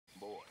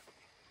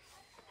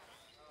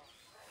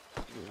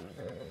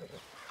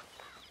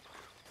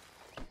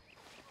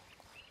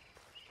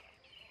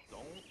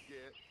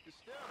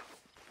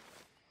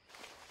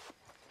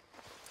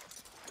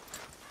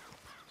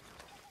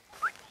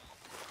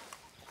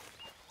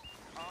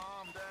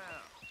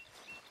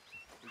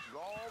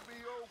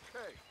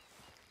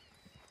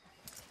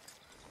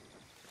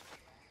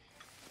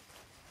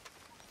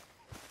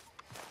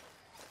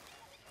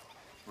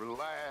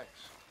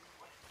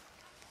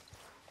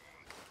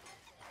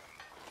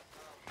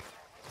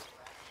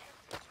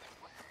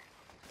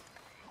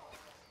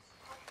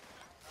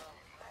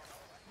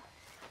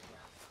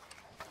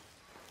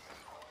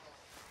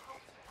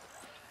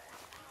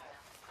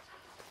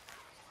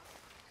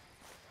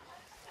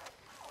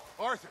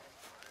Arthur,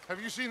 have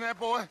you seen that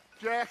boy,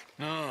 Jack?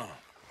 No.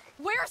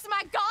 Where's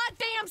my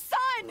goddamn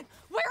son?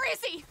 Where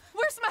is he?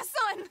 Where's my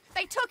son?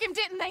 They took him,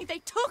 didn't they? They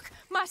took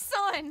my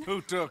son.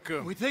 Who took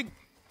him? We think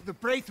the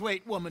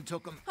Braithwaite woman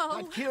took him.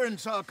 Oh. Kieran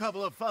saw a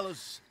couple of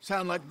fellows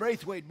sound like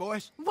Braithwaite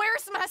boys.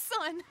 Where's my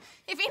son?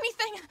 If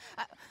anything,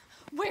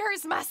 where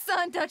is my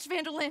son, Dutch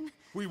Vanderlyn?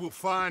 We will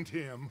find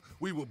him,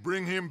 we will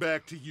bring him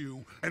back to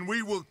you, and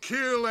we will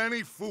kill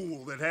any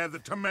fool that had the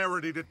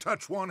temerity to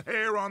touch one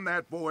hair on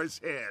that boy's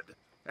head.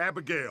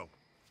 Abigail,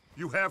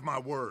 you have my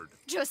word.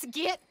 Just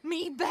get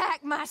me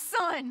back, my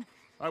son.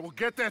 I will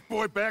get that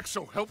boy back,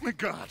 so help me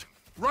God.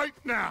 Right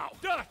now.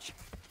 Dutch!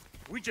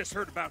 We just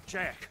heard about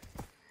Jack.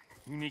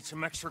 You need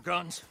some extra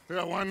guns?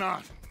 Yeah, why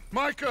not?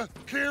 Micah,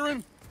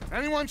 Kieran,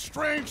 anyone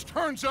strange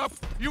turns up,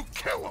 you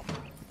kill him.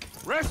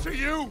 Rest of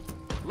you,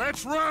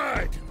 let's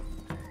ride.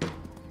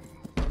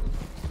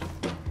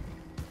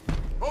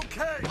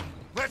 Okay,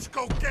 let's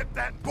go get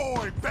that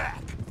boy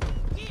back.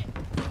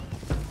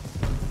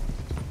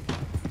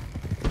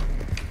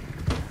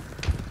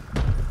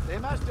 They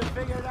must have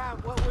figured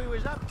out what we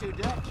was up to,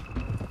 Dutch.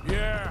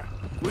 Yeah,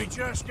 we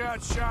just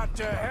got shot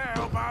to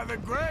hell by the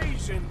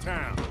Greys in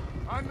town.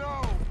 I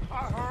know,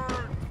 I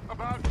heard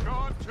about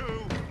John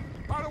too.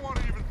 I don't want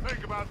to even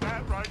think about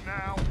that right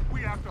now.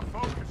 We have to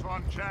focus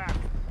on Jack.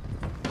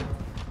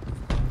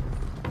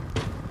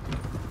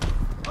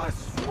 I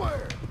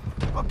swear,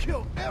 I'll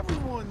kill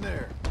everyone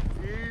there.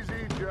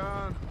 Easy,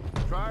 John.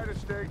 Try to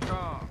stay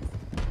calm.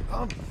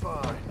 I'm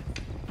fine.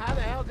 How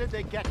the hell did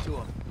they get to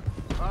him?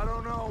 I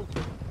don't know,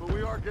 but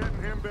we are getting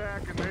him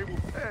back and they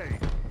will pay.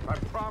 I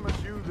promise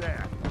you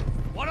that.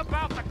 What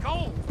about the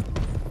gold?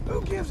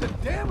 Who gives a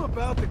damn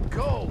about the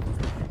gold?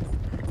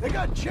 They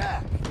got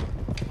Jack.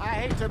 I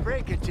hate to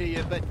break it to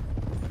you, but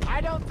I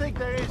don't think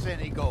there is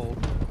any gold.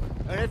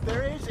 Or if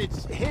there is,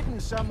 it's hidden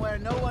somewhere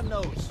no one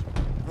knows.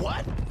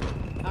 What?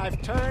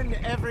 I've turned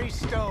every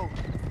stone.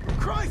 For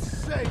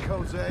Christ's sake,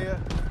 Hosea.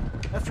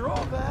 After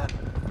all that,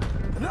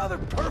 another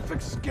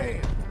perfect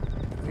scam.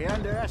 We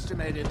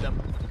underestimated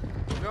them.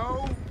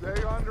 No,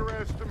 they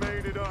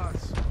underestimated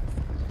us.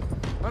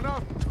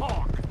 Enough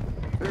talk.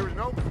 There is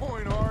no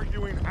point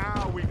arguing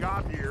how we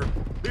got here.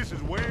 This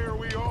is where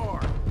we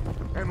are.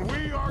 And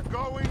we are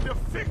going to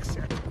fix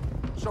it.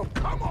 So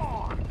come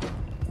on!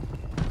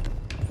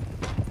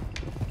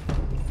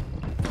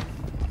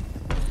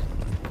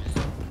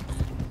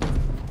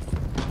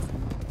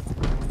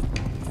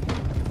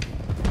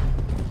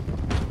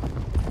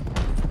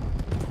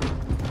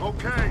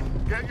 Okay,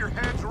 get your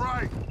heads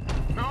right.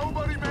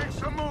 Nobody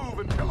makes a move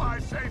until I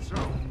say so.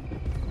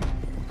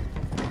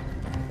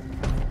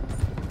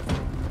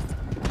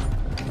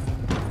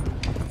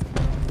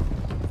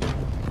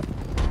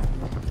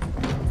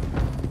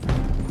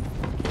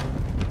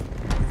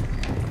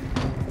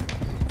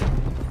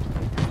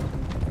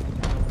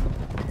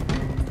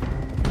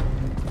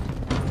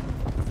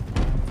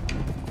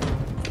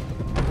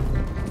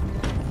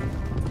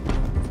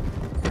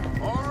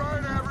 All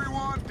right,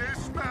 everyone,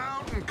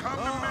 dismount and come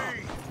to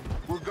me.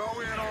 We'll go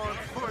in on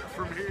foot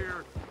from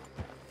here.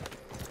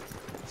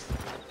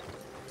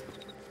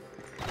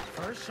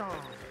 First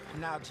song,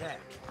 now Jack.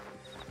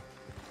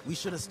 We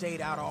should have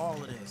stayed out of all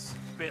of this.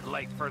 Bit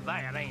late for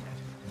that, ain't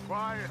it?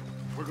 Quiet.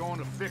 We're going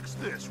to fix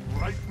this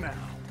right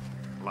now.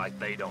 Like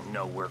they don't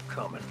know we're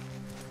coming.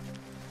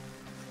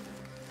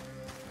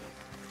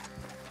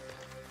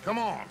 Come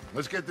on,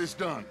 let's get this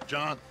done.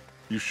 John,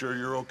 you sure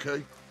you're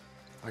okay?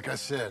 Like I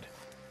said,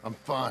 I'm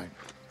fine.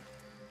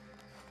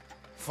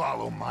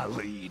 Follow my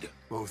lead.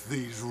 Both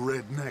these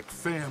redneck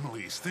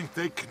families think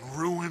they can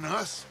ruin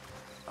us?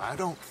 I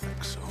don't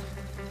think so.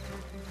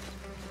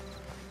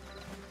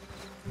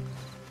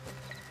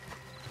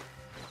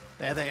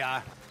 There they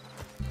are.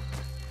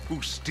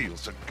 Who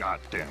steals a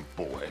goddamn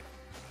boy?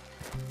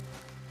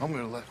 I'm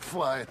gonna let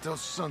fly at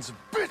those sons of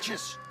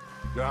bitches.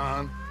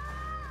 John,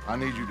 I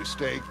need you to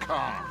stay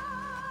calm.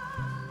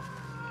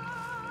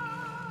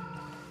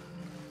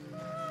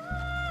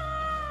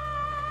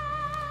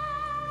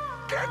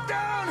 Get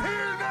down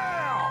here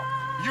now,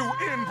 you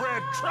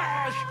inbred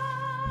trash!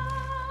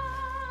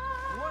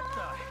 What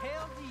the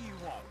hell do you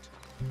want?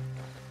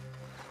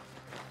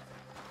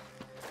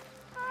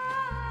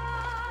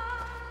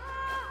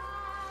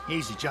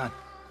 Easy, John.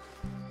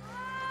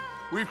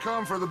 We've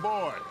come for the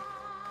boy.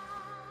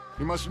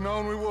 You must have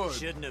known we would.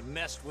 Shouldn't have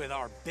messed with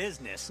our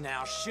business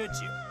now, should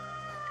you?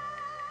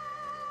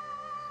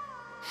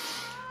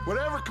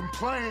 Whatever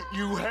complaint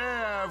you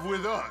have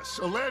with us,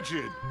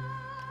 alleged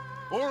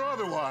or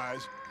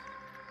otherwise,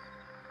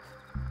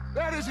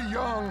 that is a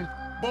young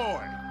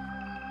boy.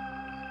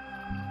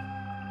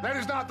 That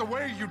is not the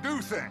way you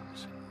do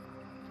things.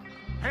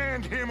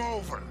 Hand him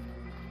over.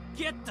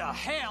 Get the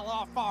hell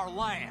off our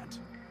land!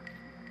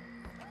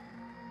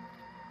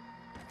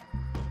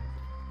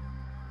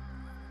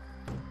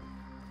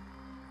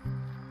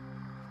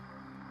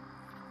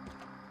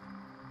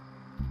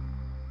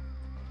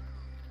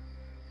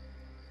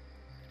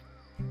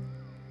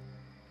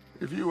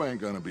 If you ain't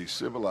gonna be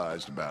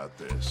civilized about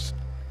this,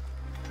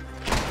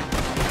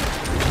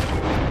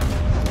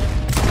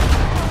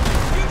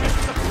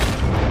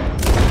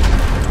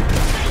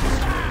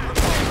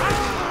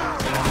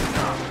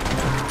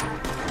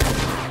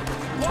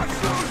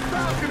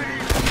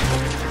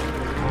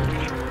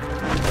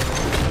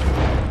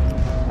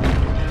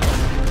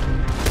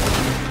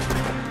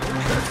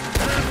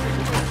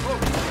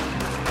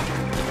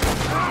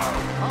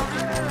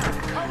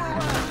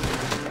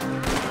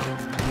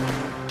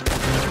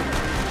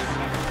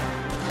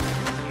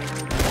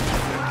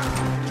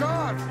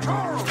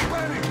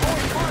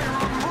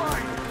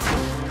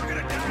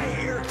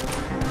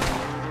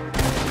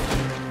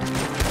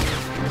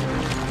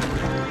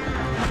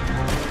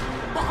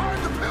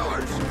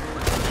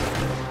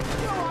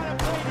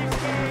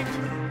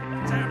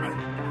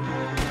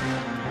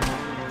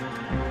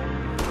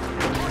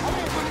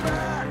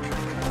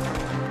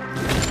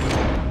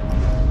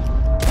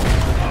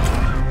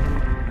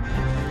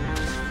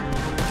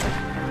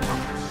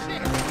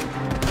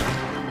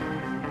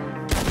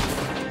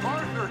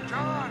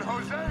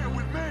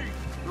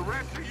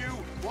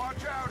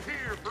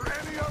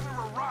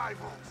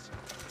 rivals.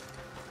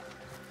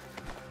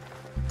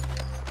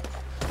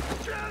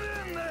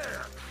 Get in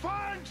there!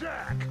 Find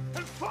Jack!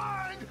 And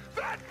find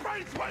that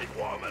Braithwaite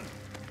woman!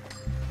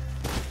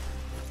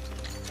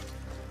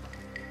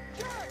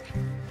 Jack!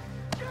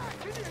 Jack,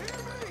 can you hear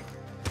me?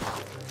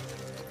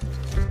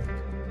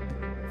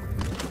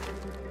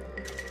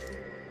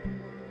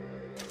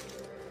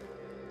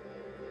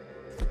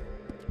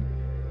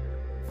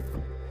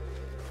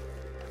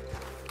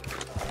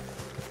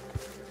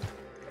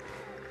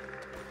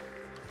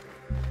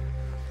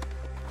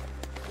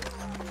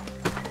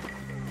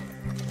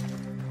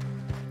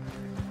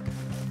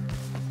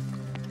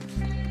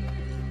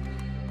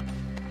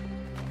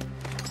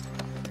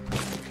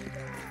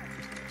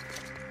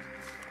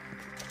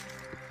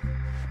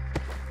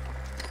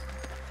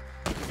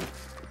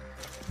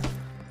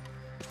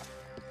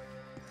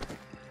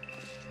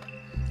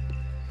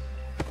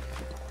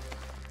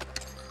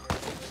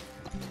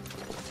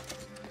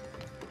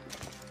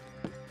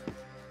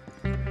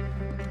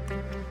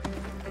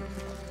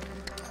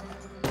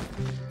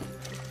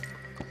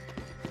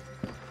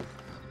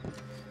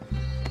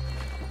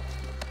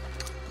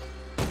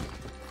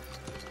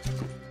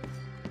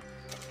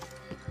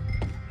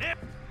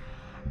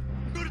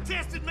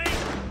 Tested me!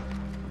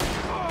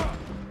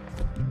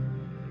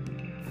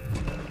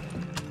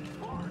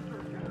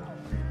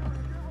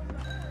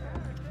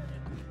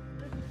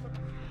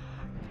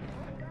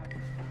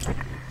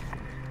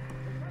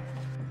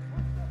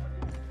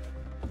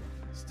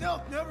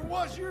 Stealth never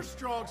was your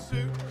strong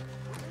suit.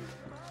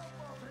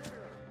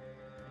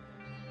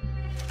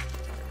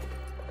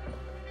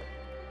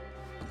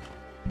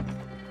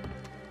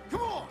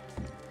 Come on!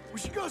 We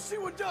should go see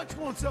what Dutch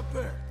wants up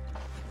there.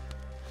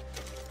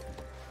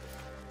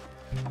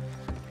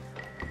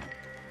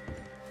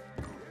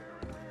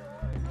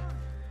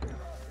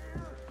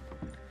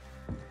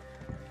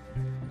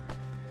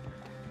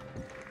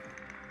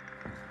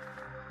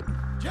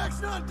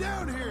 Jack's not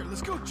down here.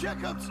 Let's go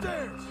check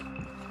upstairs.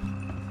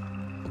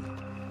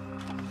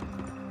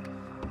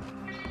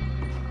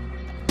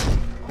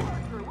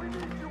 Arthur, we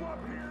need you up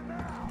here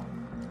now!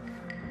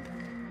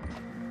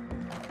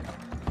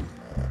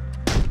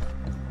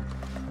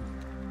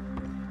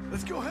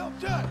 Let's go help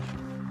Dutch.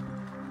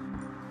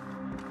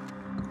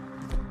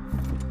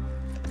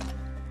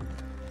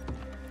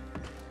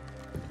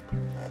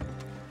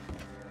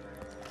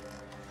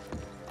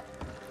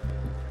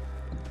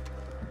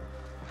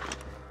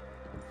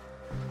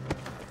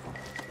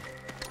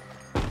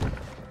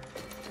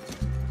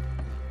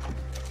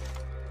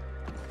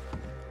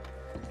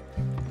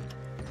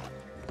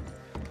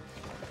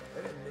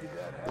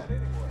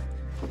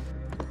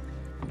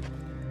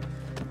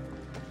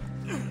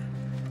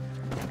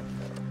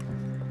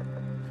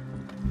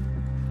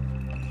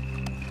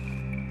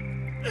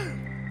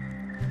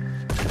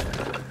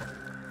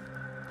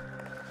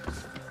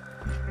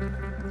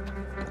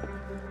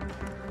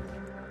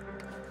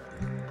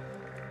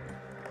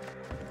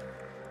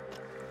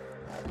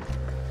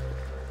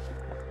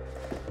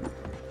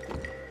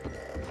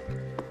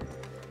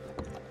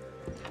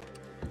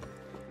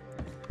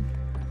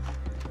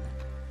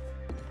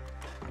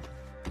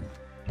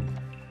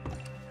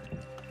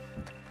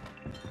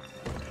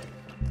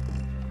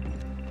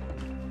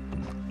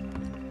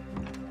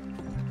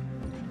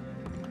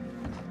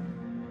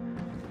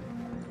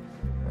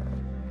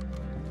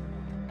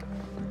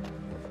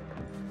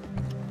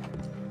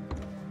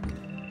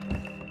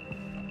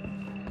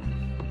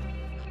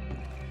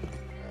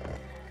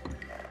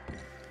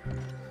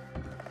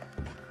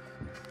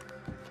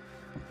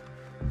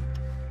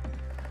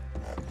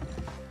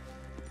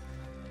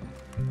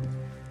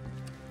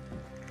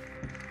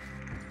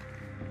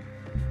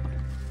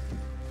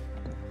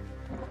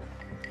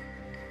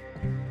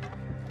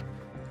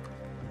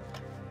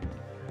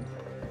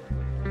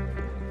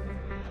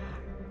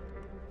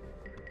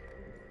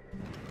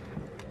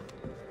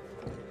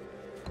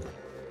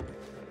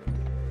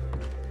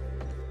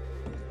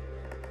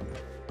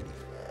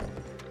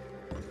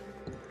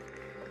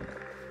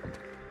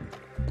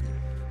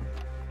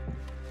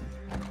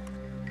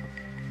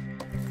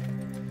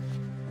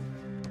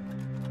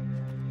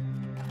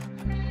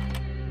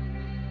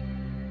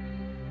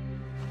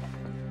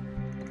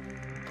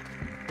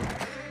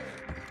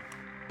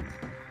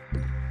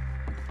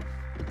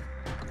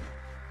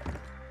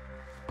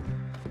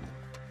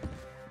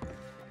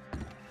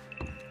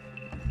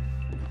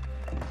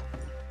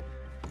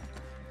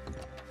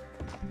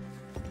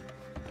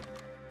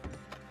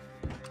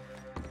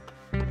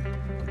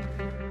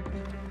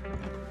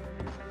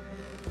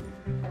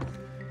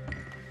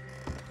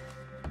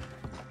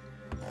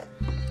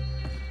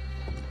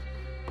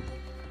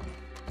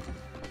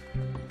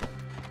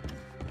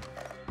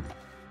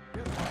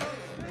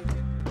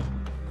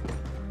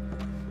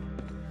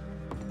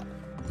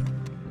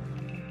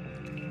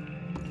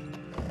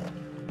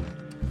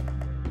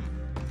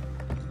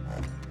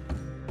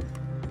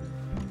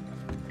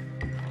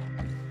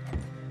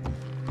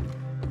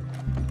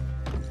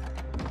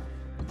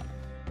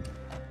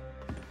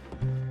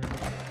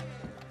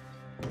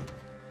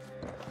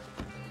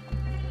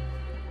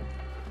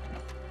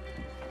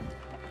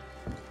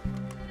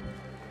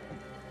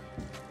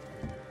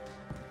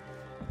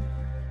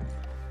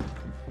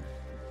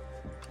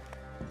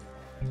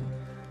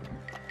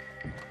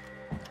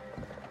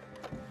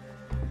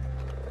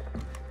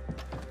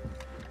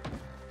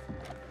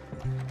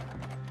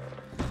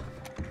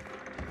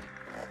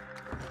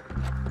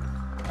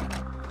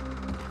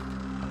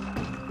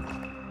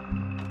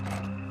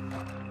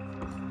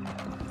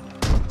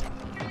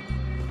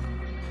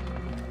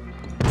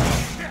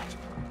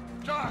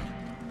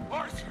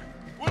 Arthur,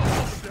 we'll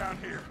hold them down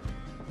here.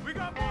 We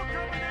got more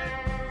coming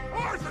in.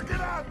 Arthur, get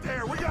out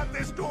there. We got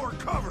this door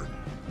covered.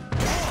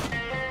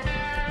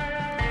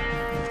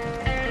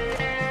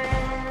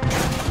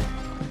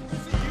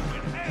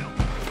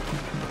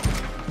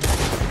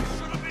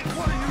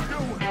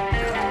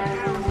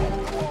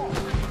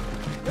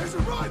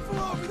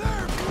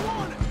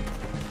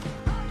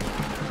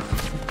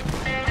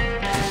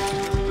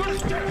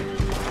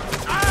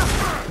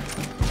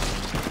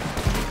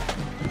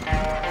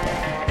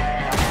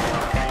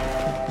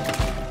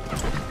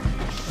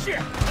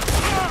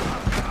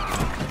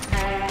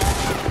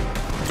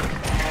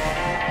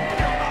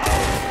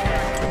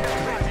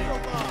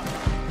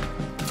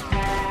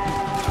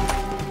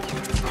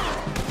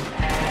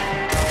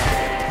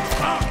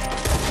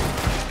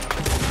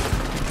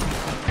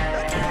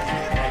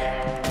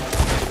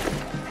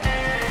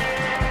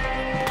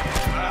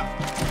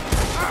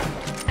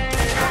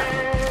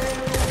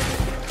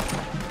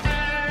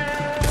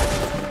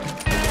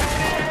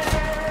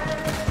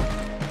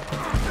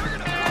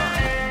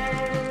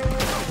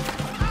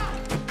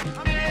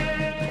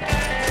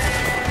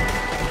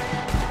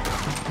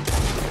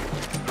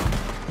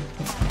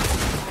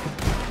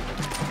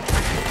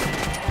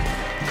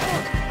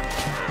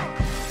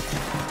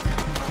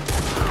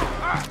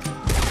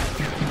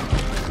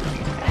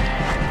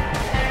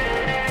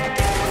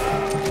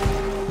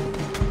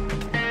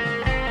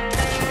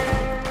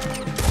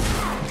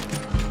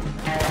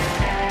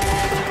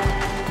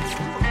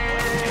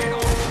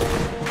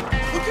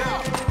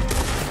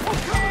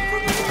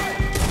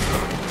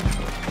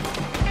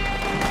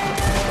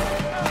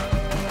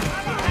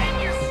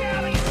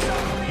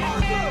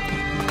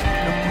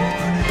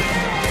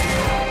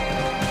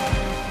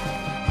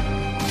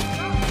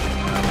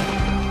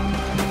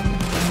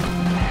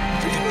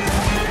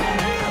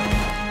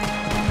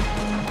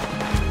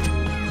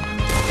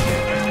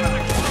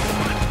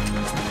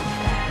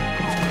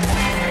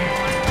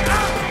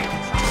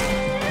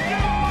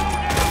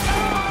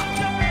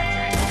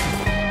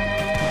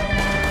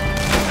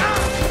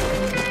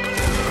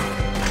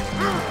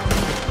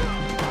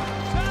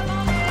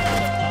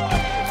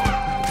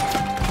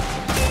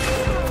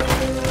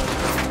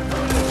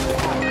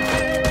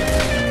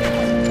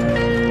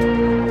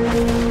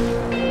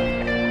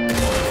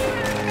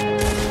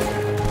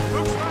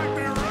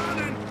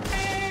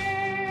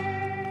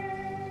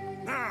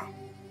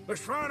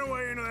 Let's find a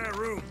way into that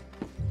room.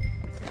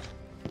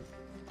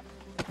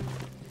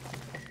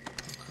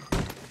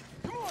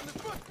 Come on,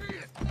 let's must be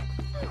it.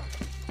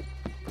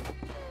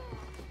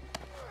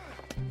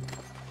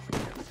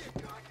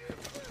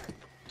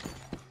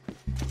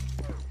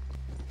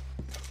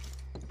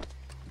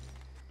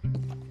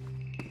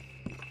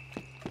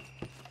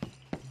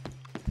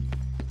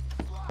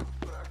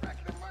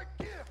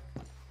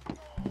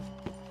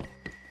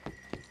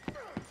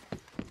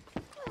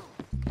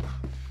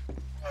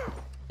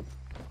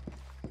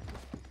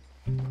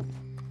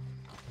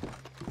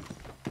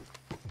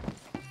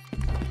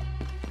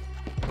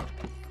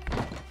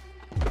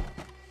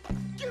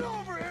 Get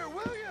over here,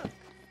 will you?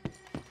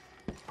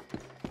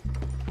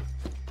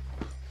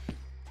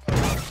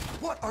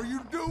 What are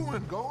you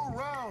doing? Go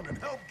around and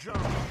help John.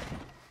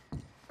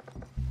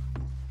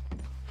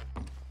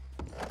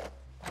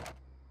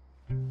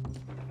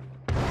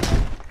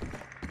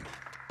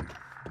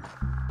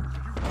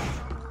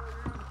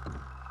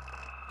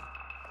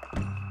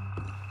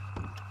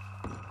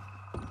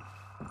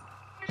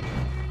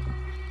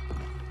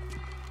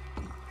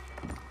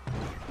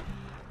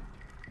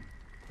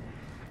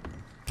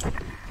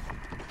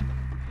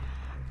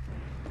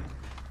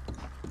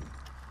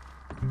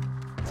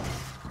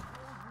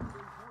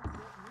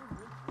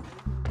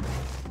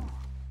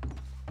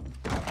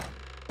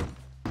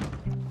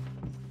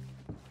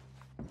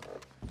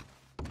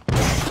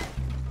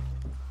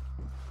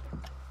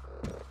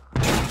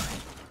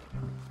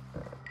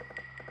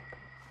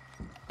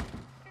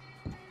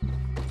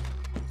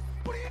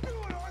 What are you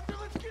doing, Arthur?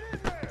 Let's get in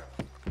there.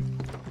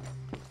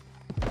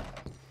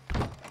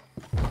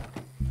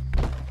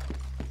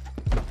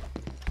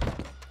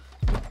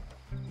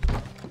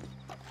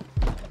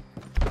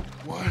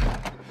 One,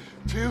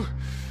 two,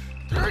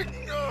 three.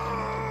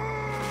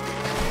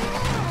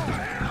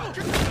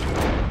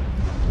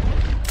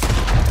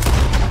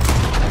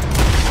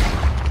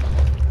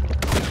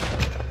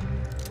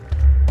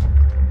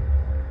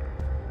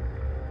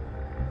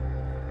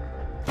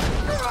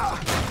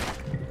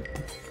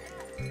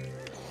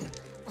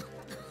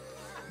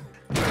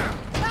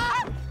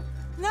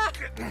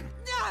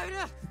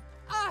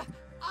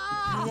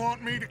 You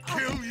want me to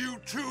kill you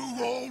too,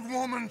 old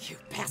woman? You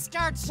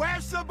bastards!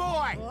 Where's the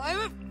boy?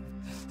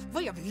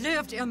 We have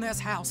lived in this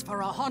house for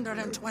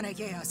 120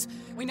 years.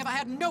 We never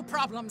had no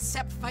problems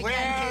except for Where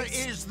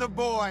Yankees. is the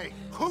boy?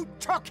 Who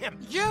took him?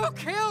 You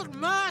killed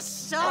my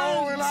son!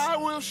 Oh, and I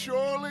will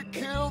surely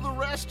kill the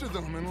rest of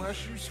them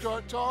unless you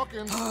start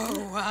talking.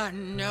 Oh, I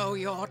know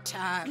your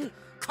type.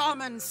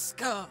 Common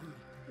scum.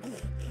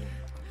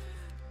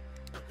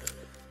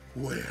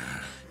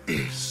 Where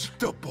is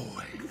the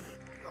boy?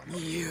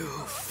 You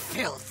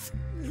filth.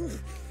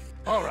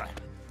 All right.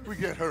 We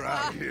get her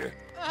out of here.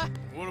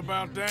 What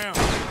about them?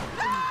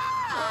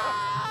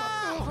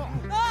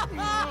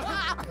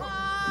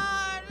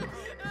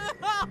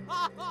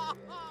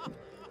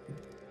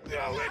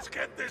 Now let's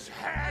get this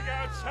hag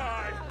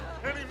outside.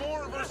 Any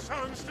more of her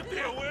sons to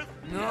deal with?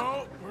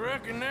 No,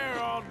 reckon they're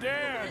all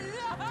dead.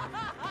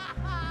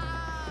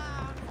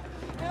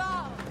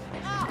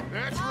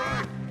 That's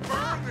right.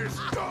 Burn this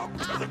dump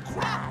to the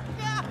ground.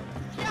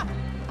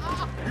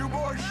 You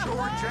boys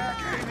sure Jack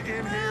ain't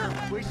in here?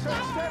 We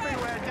searched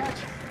everywhere,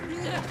 Dutch.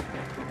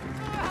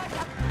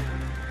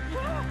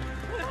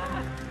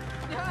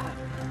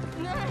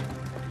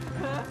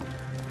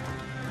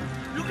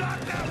 You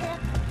got that one?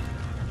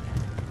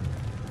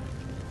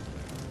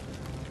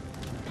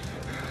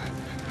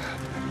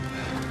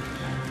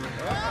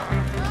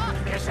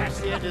 Guess that's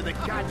the end of the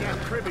goddamn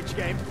cribbage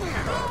game.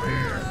 Come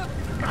here.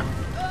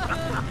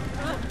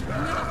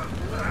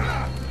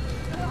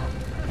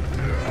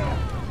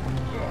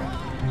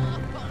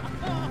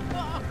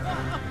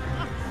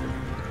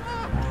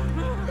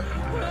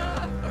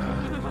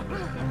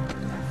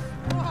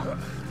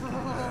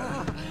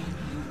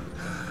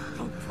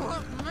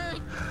 Put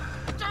me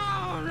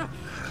down,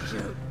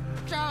 you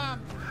dumb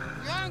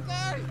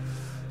Yankee!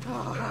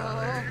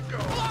 There you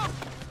go.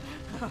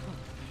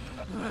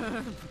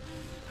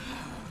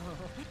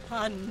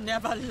 I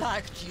never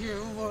liked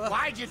you.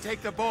 Why'd you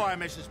take the boy,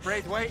 Mrs.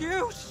 Braithwaite?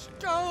 You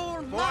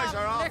stole my Boys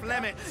are off liquor.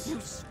 limits. You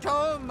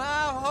stole my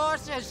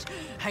horses.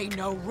 Ain't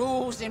no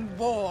rules in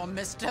war,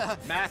 mister.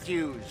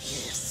 Matthews.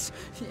 Yes,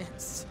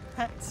 yes,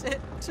 that's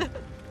it.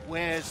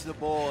 Where's the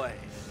boy?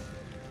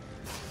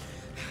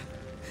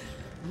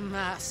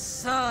 My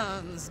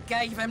sons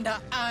gave him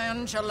to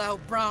Angelo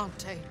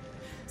Bronte.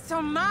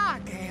 So my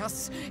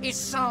guess is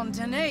Saint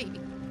Denis.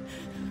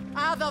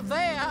 Either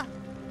there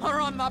or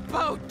on the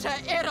boat to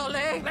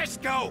Italy. Let's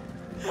go.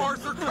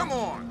 Arthur, come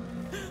on.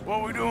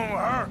 What we doing with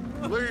her?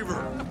 Leave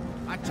her.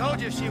 I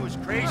told you she was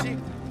crazy.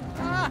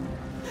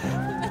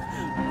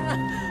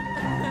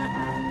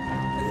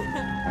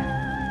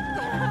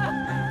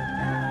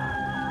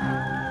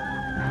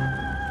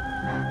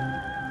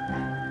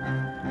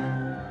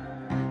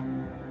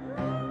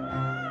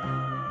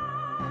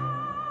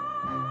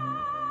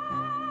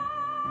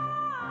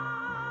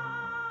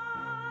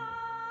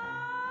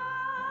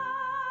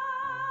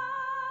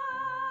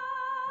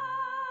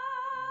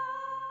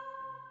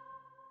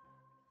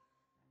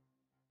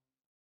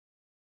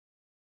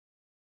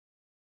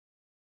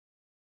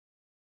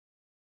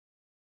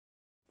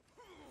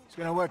 It's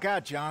gonna work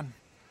out, John.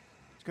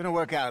 It's gonna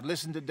work out.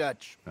 Listen to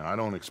Dutch. Now, I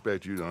don't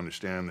expect you to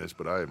understand this,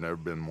 but I have never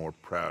been more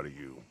proud of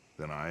you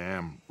than I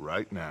am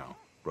right now,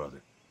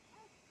 brother.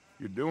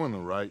 You're doing the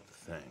right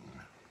thing.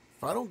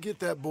 If I don't get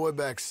that boy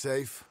back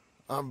safe,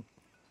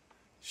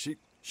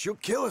 she'll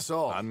kill us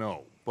all. I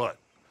know, but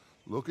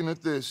looking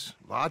at this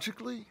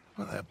logically,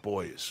 well, that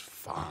boy is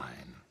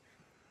fine.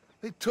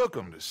 They took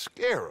him to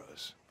scare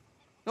us.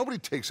 Nobody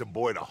takes a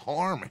boy to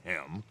harm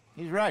him.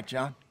 He's right,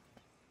 John.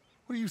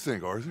 What do you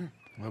think, Arthur?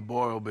 The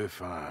boy will be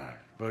fine.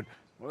 But,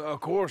 well,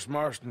 of course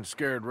Marston's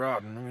scared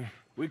rotten. I mean,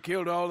 we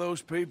killed all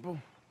those people.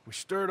 We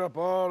stirred up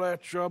all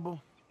that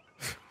trouble.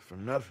 For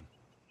nothing.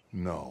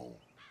 No,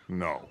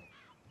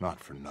 not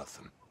for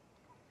nothing.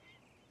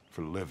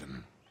 For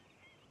living.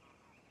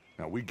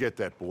 Now, we get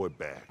that boy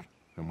back,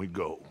 and we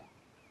go.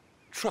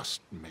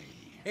 Trust me.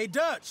 Hey,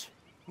 Dutch,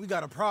 we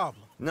got a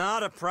problem.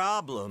 Not a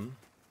problem.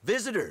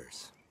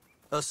 Visitors.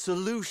 A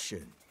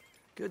solution.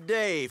 Good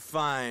day,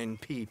 fine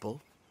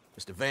people.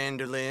 Mr.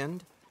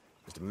 Vanderlind,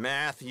 Mr.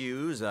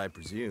 Matthews, I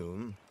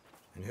presume.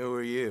 And who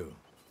are you?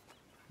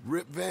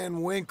 Rip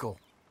Van Winkle.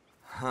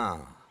 Huh.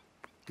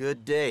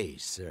 Good day,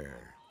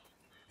 sir.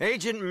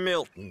 Agent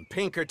Milton,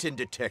 Pinkerton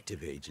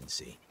Detective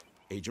Agency.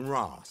 Agent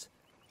Ross.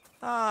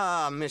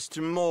 Ah,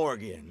 Mr.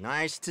 Morgan,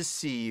 nice to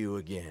see you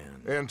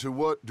again. And to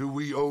what do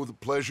we owe the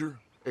pleasure,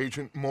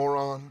 Agent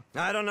Moron?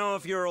 I don't know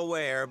if you're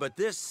aware, but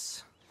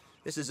this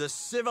is a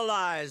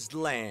civilized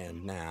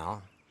land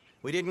now.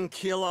 We didn't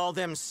kill all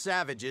them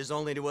savages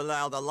only to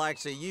allow the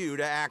likes of you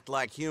to act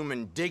like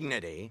human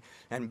dignity,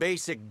 and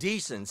basic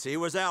decency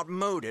was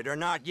outmoded or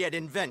not yet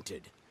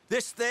invented.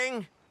 This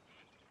thing,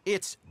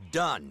 it's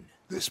done.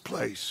 This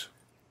place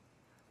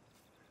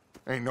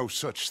ain't no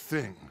such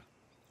thing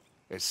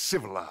as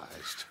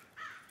civilized.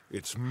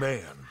 It's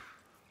man,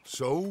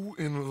 so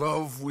in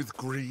love with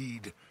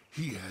greed,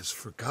 he has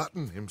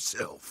forgotten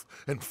himself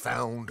and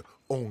found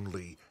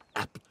only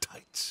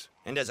appetites.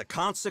 And as a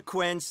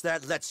consequence,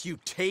 that lets you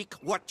take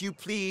what you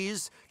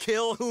please,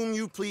 kill whom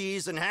you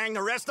please, and hang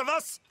the rest of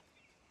us?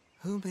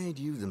 Who made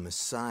you the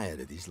messiah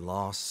to these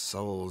lost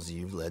souls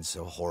you've led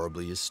so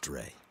horribly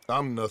astray?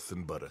 I'm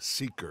nothing but a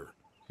seeker,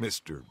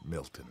 Mr.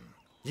 Milton.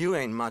 You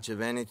ain't much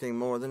of anything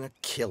more than a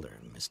killer,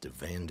 Mr.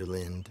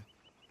 Vanderlind.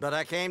 But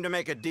I came to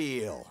make a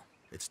deal.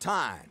 It's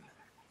time.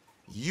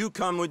 You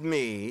come with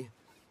me,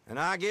 and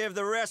I give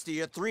the rest of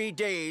you 3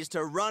 days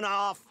to run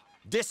off,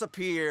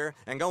 disappear,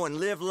 and go and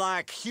live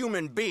like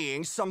human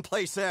beings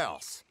someplace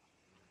else.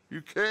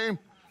 You came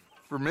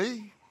for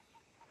me?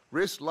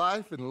 Risk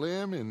life and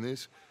limb in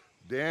this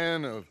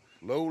den of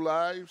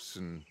lowlifes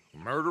and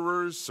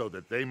murderers so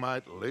that they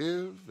might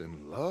live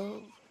and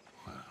love?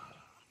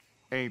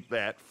 Ain't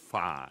that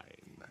fine?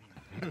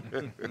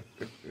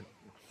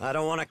 I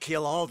don't want to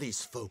kill all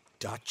these folk,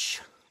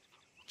 Dutch.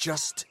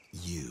 Just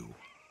you.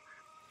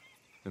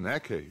 In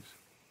that case,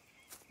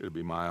 it'd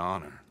be my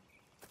honor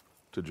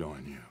to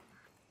join you.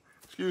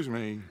 Excuse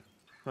me,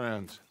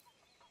 friends.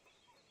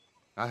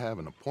 I have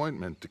an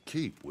appointment to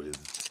keep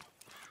with...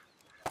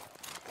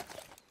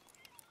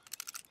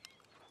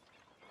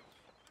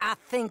 I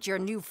think your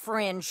new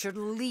friend should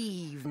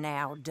leave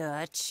now,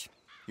 Dutch.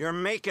 You're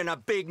making a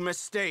big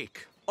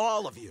mistake.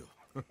 All of you.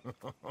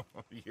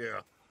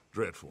 Yeah,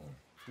 dreadful.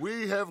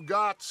 We have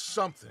got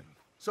something.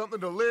 Something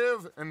to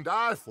live and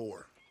die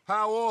for.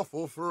 How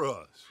awful for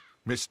us.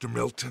 Mr.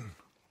 Milton,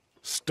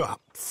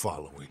 stop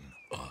following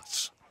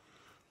us.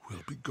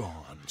 We'll be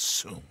gone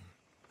soon.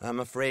 I'm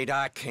afraid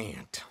I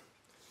can't.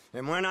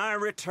 And when I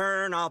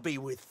return, I'll be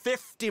with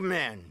 50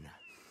 men.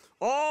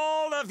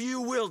 All of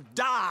you will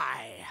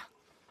die.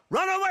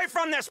 Run away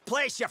from this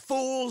place, you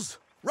fools!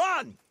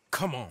 Run!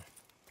 Come on.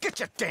 Get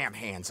your damn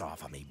hands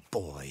off of me,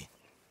 boy.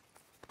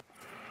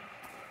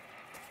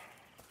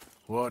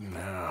 What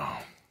now?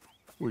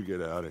 We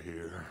get out of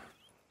here.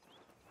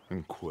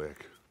 And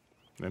quick.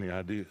 Any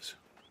ideas?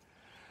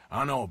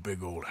 I know a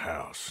big old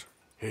house,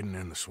 hidden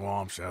in the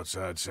swamps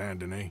outside Saint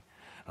Denis.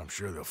 I'm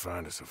sure they'll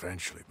find us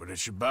eventually, but it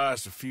should buy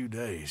us a few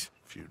days.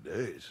 A few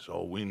days is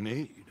all we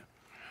need.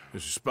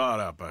 There's a spot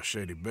out by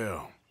Shady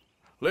Bell.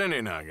 Lenny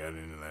and I got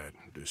into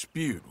that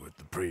dispute with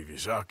the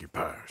previous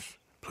occupiers.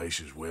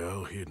 Place is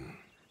well hidden.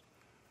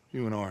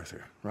 You and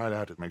Arthur, ride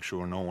out to make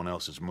sure no one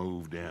else has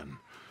moved in.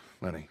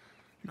 Lenny,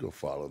 you go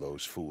follow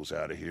those fools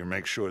out of here.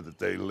 Make sure that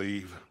they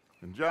leave.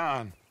 And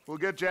John, we'll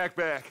get Jack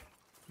back,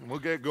 and we'll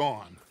get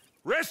going.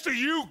 Rest of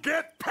you,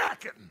 get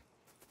packing!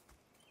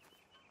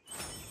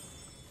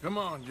 Come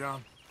on,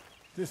 John.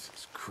 This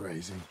is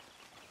crazy.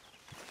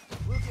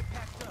 We'll get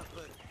packed up,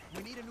 but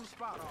we need a new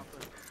spot,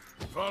 Arthur.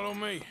 Follow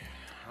me.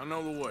 I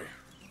know the way.